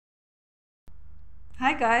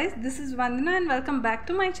Hi guys, this is Vandana and welcome back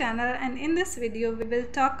to my channel, and in this video we will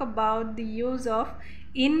talk about the use of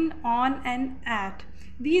in, on and at.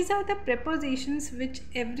 These are the prepositions which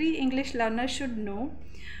every English learner should know.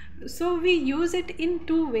 So we use it in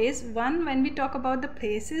two ways, one when we talk about the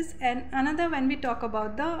places and another when we talk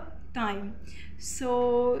about the time.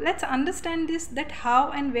 So let's understand this, that how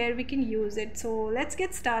and where we can use it. So let's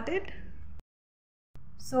get started.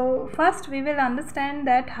 So first we will understand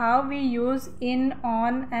that how we use in,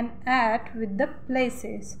 on and at with the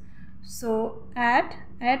places. So at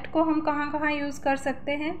को हम कहाँ use कर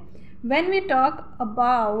सकते हैं? When we talk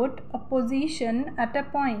about a position at a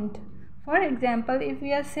point. For example, if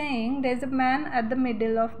we are saying there is a man at the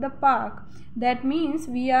middle of the park, that means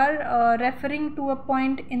we are referring to a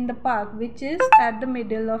point in the park which is at the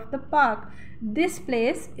middle of the park. This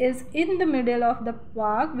place is in the middle of the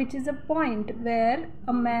park, which is a point where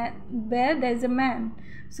there is a man.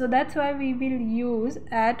 So that's why we will use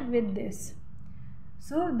at with this.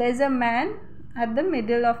 So there is a man at the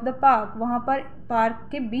middle of the park. वहाँ पर park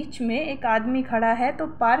के बीच में एक आदमी खड़ा है, तो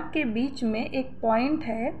park के बीच में एक पॉइंट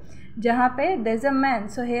है जहाँ पे there is a man.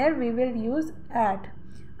 So here we will use at.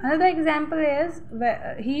 Another example is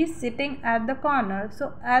he is sitting at the corner.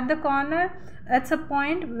 So at the corner, that's a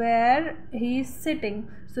point where he is sitting.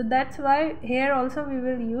 So that's why here also we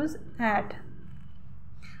will use at.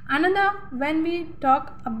 Another, when we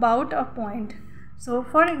talk about a point. So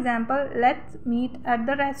for example, let's meet at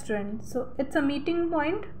the restaurant. So it's a meeting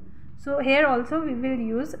point. So here also we will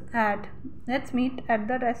use at. Let's meet at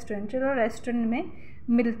the restaurant. चलो restaurant में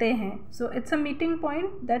मिलते हैं. So it's a meeting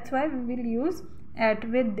point. That's why we will use at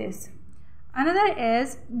with this. Another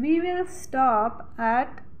is we will stop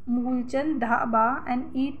at Mulchand Dhaba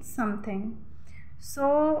and eat something.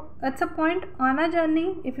 So it's a point on a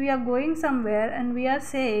journey. If we are going somewhere and we are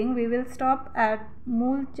saying we will stop at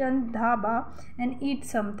Mulchand Dhaba and eat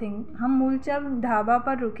something, हम मूलचंद ढाबा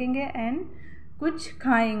पर रुकेंगे and कुछ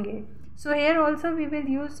खाएंगे. So here also we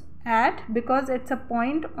will use at because it's a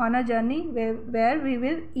point on a journey where we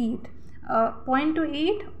will eat. A point to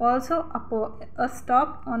eat, also a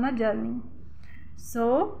stop on a journey.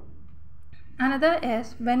 So another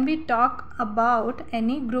is when we talk about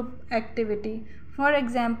any group activity. For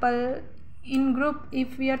example, in group,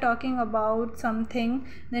 if we are talking about something,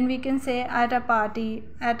 then we can say at a party,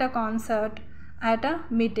 at a concert, at a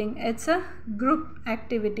meeting. It's a group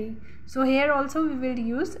activity. So here also we will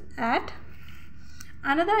use at.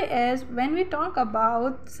 Another is when we talk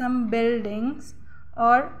about some buildings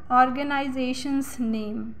और organisations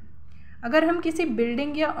name. अगर हम किसी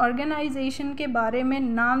building या organisation के बारे में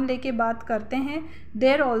नाम लेके बात करते हैं,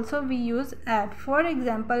 there also we use eight. For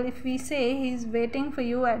example, if we से he is waiting for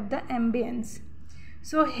you at the ambience.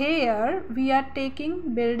 So here we are taking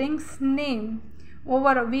buildings name.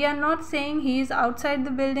 Over, we are not saying he is outside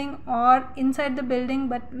the building or inside the building,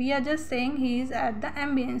 but we are just saying he is at the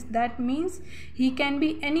ambience. That means he can be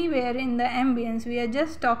anywhere in the ambience. We are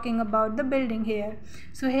just talking about the building here.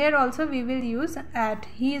 So here also we will use at.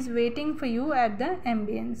 He is waiting for you at the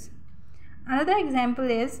ambience. Another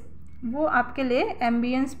example is वो आपके लिए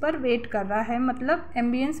ambience पर wait कर रहा है, मतलब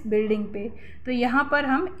ambience building पे. तो यहाँ पर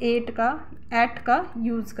हम एट का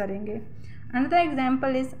यूज़ करेंगे. Another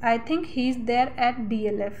example is I think he is there at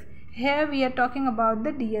DLF. Here we are talking about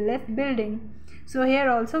the DLF building. So here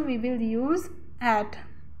also we will use at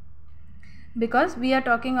because we are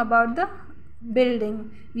talking about the building.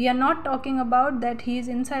 We are not talking about that he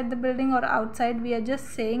is inside the building or outside. We are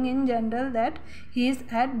just saying in general that he is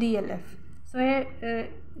at DLF. So here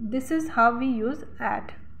this is how we use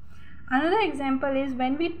at. Another example is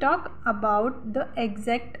when we talk about the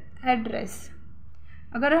exact address.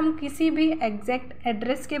 अगर हम किसी भी exact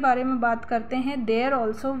address के बारे में बात करते हैं, there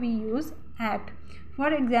also we use eight.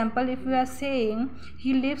 For example, if you are saying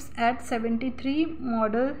he lives at 73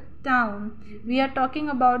 model town, we are talking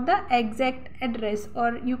about the exact address,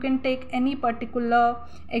 और you can take any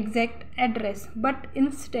particular exact address. But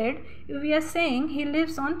instead we are saying he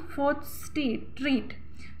lives on 4th street.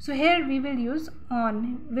 So here we will use on.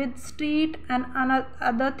 With street and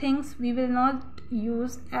other things we will not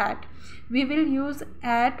use at. We will use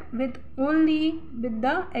at with only with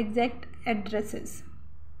the exact addresses.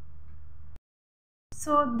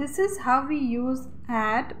 So this is how we use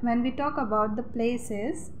at when we talk about the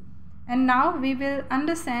places, and now we will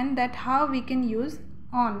understand that how we can use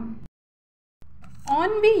on.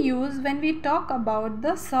 On we use when we talk about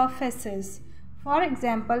the surfaces. For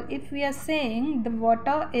example, if we are saying the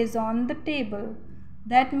water is on the table,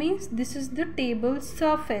 that means this is the table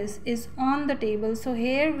surface is on the table. So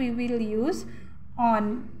here we will use on.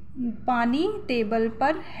 पानी table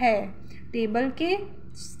पर है. Table के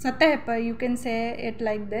सतह पर, you can say it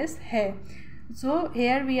like this, है. So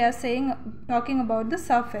here we are talking about the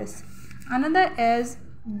surface. Another is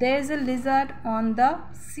there is a lizard on the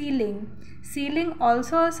ceiling. Ceiling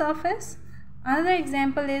also a surface. Another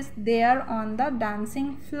example is they are on the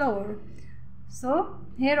dancing floor. So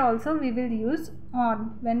here also we will use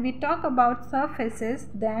on. When we talk about surfaces,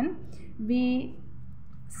 then we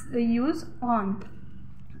use on.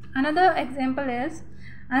 Another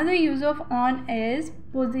use of on is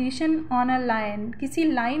position on a line. किसी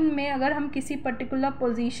line में अगर हम किसी particular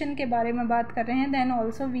position के बारे में बात कर रहे हैं, then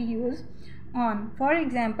also we use on. For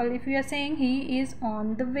example, if we are saying he is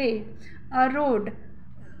on the way. A road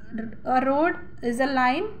is a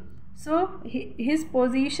line, so his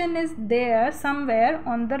position is there somewhere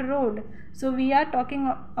on the road. So we are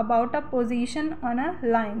talking about a position on a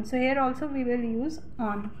line. So here also we will use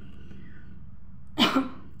on.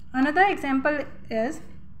 Another example is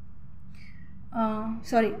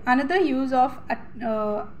another use of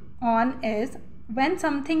on is when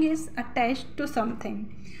something is attached to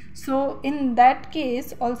something. So in that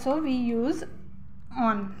case also we use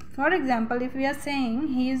on. For example, if we are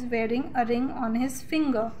saying he is wearing a ring on his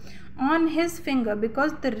finger,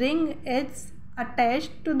 because the ring is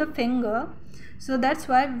attached to the finger, so that's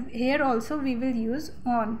why here also we will use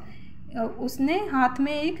on. उसने हाथ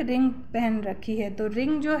में एक ring पहन रखी है, तो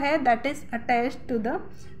ring जो है that is attached to the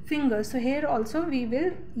finger, so here also we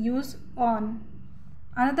will use on.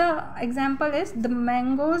 Another example is the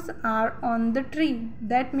mangoes are on the tree.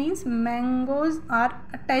 That means mangoes are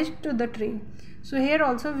attached to the tree, so here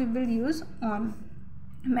also we will use on.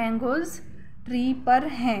 Mangoes tree पर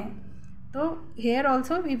हैं, तो here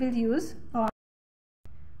also we will use on.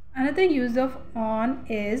 Another use of on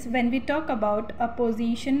is when we talk about a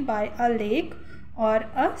position by a lake or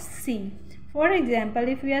a sea. For example,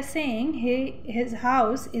 if we are saying his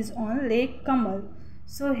house is on Lake Kamal,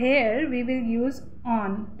 so here we will use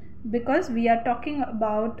on because we are talking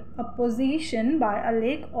about a position by a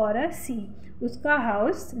lake or a sea. उसका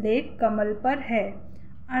house Lake Kamal पर है.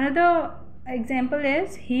 Another example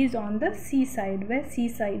is he is on the seaside, वह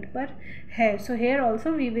seaside पर है. So here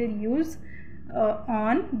also we will use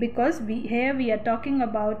on because here we are talking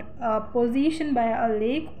about a position by a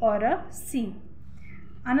lake or a sea.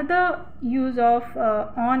 Another use of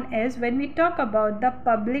on is when we talk about the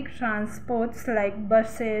public transports like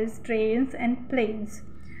buses, trains and planes.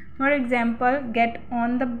 For example, get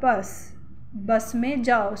on the bus, bus में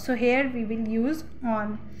जाओ. So here we will use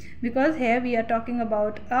on because here we are talking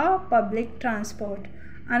about a public transport.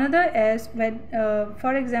 Another is when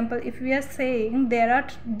for example, if we are saying they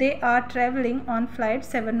are traveling on flight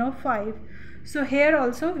 705, so here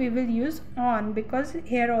also we will use on because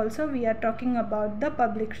here also we are talking about the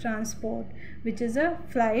public transport, which is a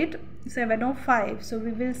flight 705. So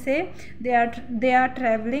we will say they are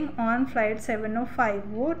traveling on flight 705.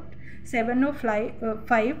 वो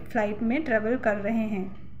 705 flight में travel कर रहे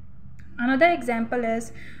हैं. Another example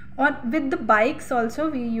is with the bikes also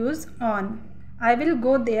we use on. I will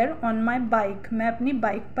go there on my bike. मैं अपनी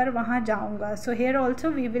bike पर वहाँ जाऊँगा. So here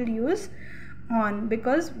also we will use on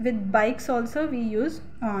because with bikes also we use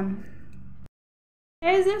on.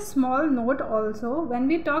 There is a small note also when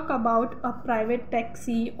we talk about a private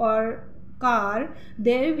taxi or car,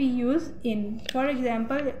 there we use in. For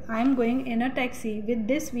example, I am going in a taxi. With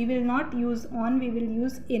this we will not use on, we will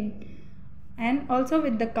use in. And also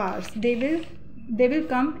with the cars, they will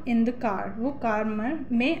come in the car. वो car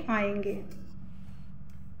में आएंगे.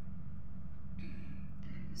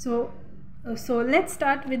 So let's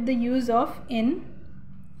start with the use of in.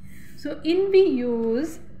 So in we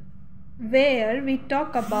use where we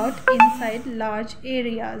talk about inside large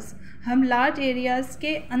areas. हम large areas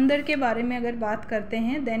के अंदर के बारे में अगर बात करते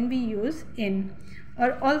हैं then we use in.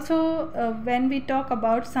 और also when we talk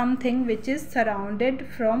about something which is surrounded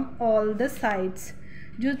from all the sides,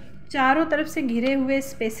 जो चारों तरफ से घिरे हुए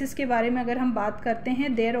spaces के बारे में अगर हम बात करते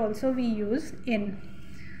हैं there also we use in.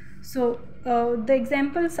 So the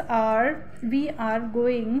examples are we are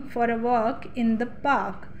going for a walk in the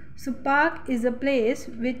park. So park is a place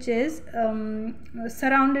which is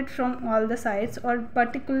surrounded from all the sides, or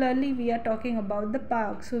particularly we are talking about the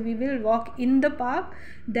park. So we will walk in the park.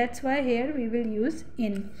 That's why here we will use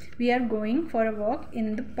in. We are going for a walk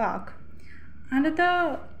in the park.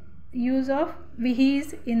 Another use of he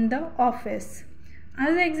is in the office.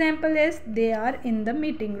 Another example is they are in the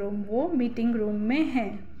meeting room. वो meeting room में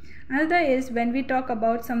हैं. Another is when we talk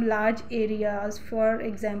about some large areas. For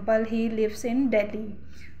example, he lives in Delhi.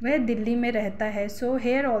 वह दिल्ली में रहता है. So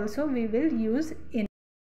here also we will use in.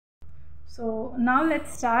 So now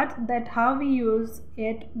let's start that how we use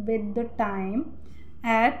it with the time,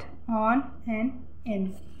 at, on and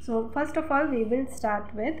in. So first of all we will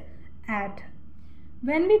start with at.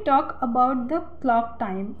 When we talk about the clock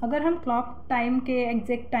time, अगर हम clock time के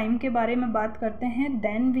exact time के बारे में बात करते हैं,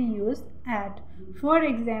 then we use at. For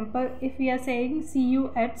example, if we are saying see you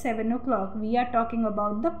at 7 o'clock, we are talking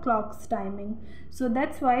about the clock's timing. So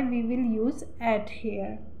that's why we will use at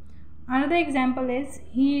here. Another example is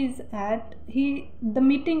the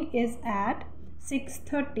meeting is at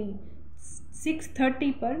 6:30.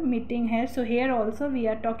 6:30 पर meeting है. So here also we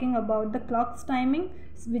are talking about the clock's timing,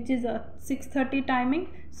 which is a 6:30 timing.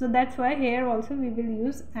 So that's why here also we will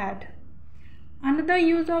use at. Another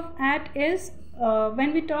use of at is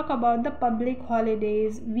when we talk about the public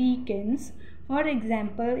holidays, weekends. For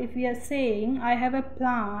example, if we are saying I have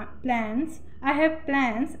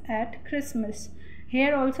plans at Christmas.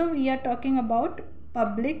 Here also we are talking about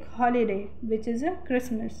public holiday, which is a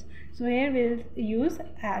Christmas. So here we will use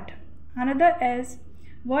at. Another is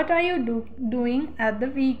what are you doing at the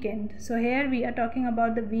weekend. So here we are talking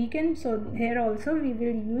about the weekend. So here also we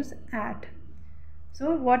will use at.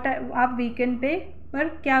 So what आप weekend पे पर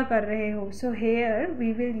क्या कर रहे हो. So here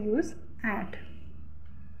we will use at.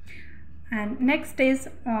 And next is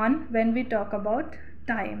on when we talk about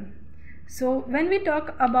time. So when we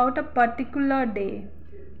talk about a particular day,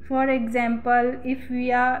 for example, if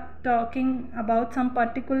we are talking about some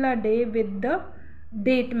particular day with the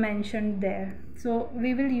date mentioned there, so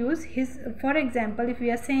we will use his. For example, if we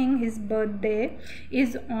are saying his birthday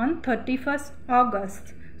is on 31st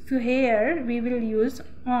August, so here we will use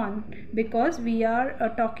on because we are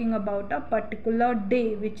talking about a particular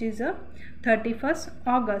day which is a 31st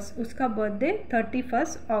August. उसका birthday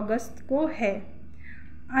 31st August को है.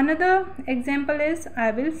 Another example is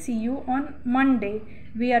I will see you on Monday.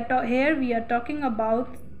 Here we are talking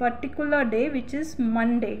about particular day which is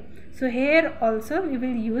Monday. So here also we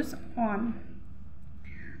will use on.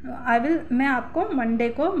 मैं आपको Monday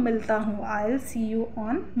को मिलता हूँ. I will see you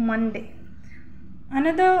on Monday.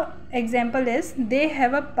 Another example is they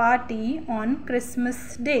have a party on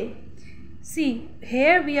Christmas Day. See,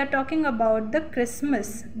 here we are talking about the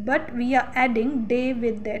Christmas, but we are adding day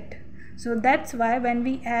with it. So that's why when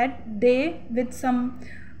we add day with some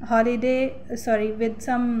with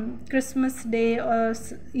some Christmas day or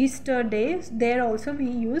Easter day, there also we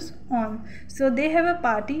use on. So they have a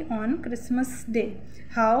party on Christmas Day.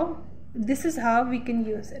 This is how we can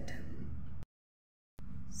use it.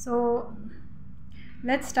 So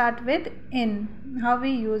let's start with in, how we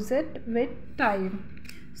use it with time.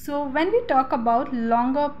 So when we talk about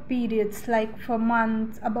longer periods like for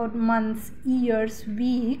months, about months, years,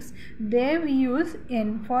 weeks, there we use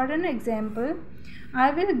in. For an example,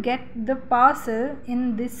 I will get the parcel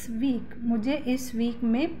in this week. मुझे इस week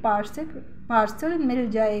में parcel मिल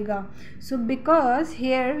जाएगा. So because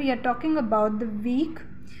here we are talking about the week,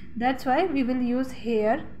 that's why we will use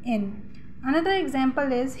here in. Another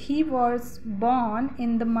example is he was born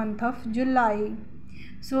in the month of July.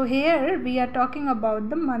 So here we are talking about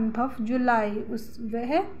the month of July.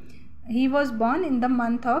 He was born in the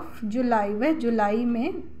month of July. वह जुलाई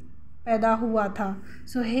में पैदा हुआ था.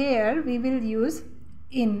 So here we will use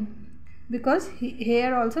in because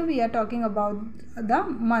here also we are talking about the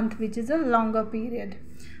month which is a longer period.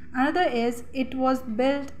 Another is it was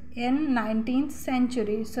built in 19th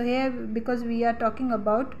century. So here because we are talking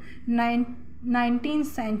about 19th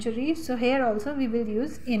century, so here also we will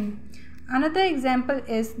use in. Another example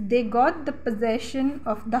is they got the possession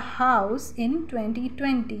of the house in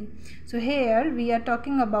 2020. So here we are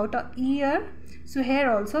talking about a year. So here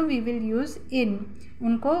also we will use in.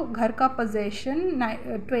 उनको घर का possession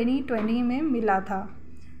 2020 में मिला था.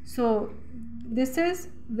 So this is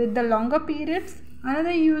with the longer periods.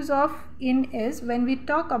 Another use of in is when we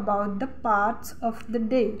talk about the parts of the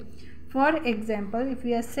day. For example, if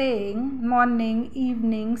we are saying morning,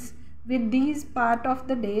 evenings, with these part of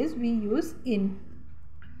the days we use in.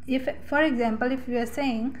 If for example if we are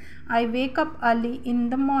saying I wake up early in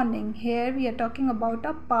the morning, here we are talking about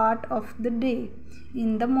a part of the day.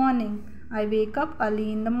 In the morning, I wake up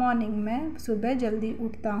early in the morning. मैं सुबह जल्दी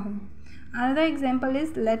उठता हूँ. Another example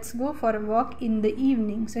is let's go for a walk in the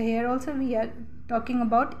evening. So here also we are talking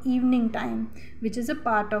about evening time, which is a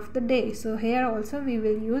part of the day. So here also we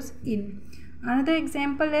will use in. Another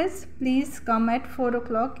example is please come at 4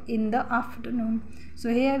 o'clock in the afternoon. So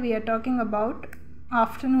here we are talking about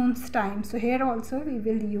afternoon's time. So here also we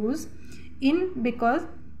will use in because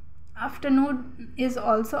afternoon is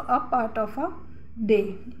also a part of a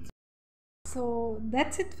day. So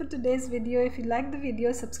that's it for today's video. If you like the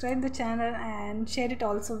video, subscribe the channel and share it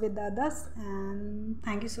also with others. And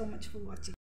thank you so much for watching.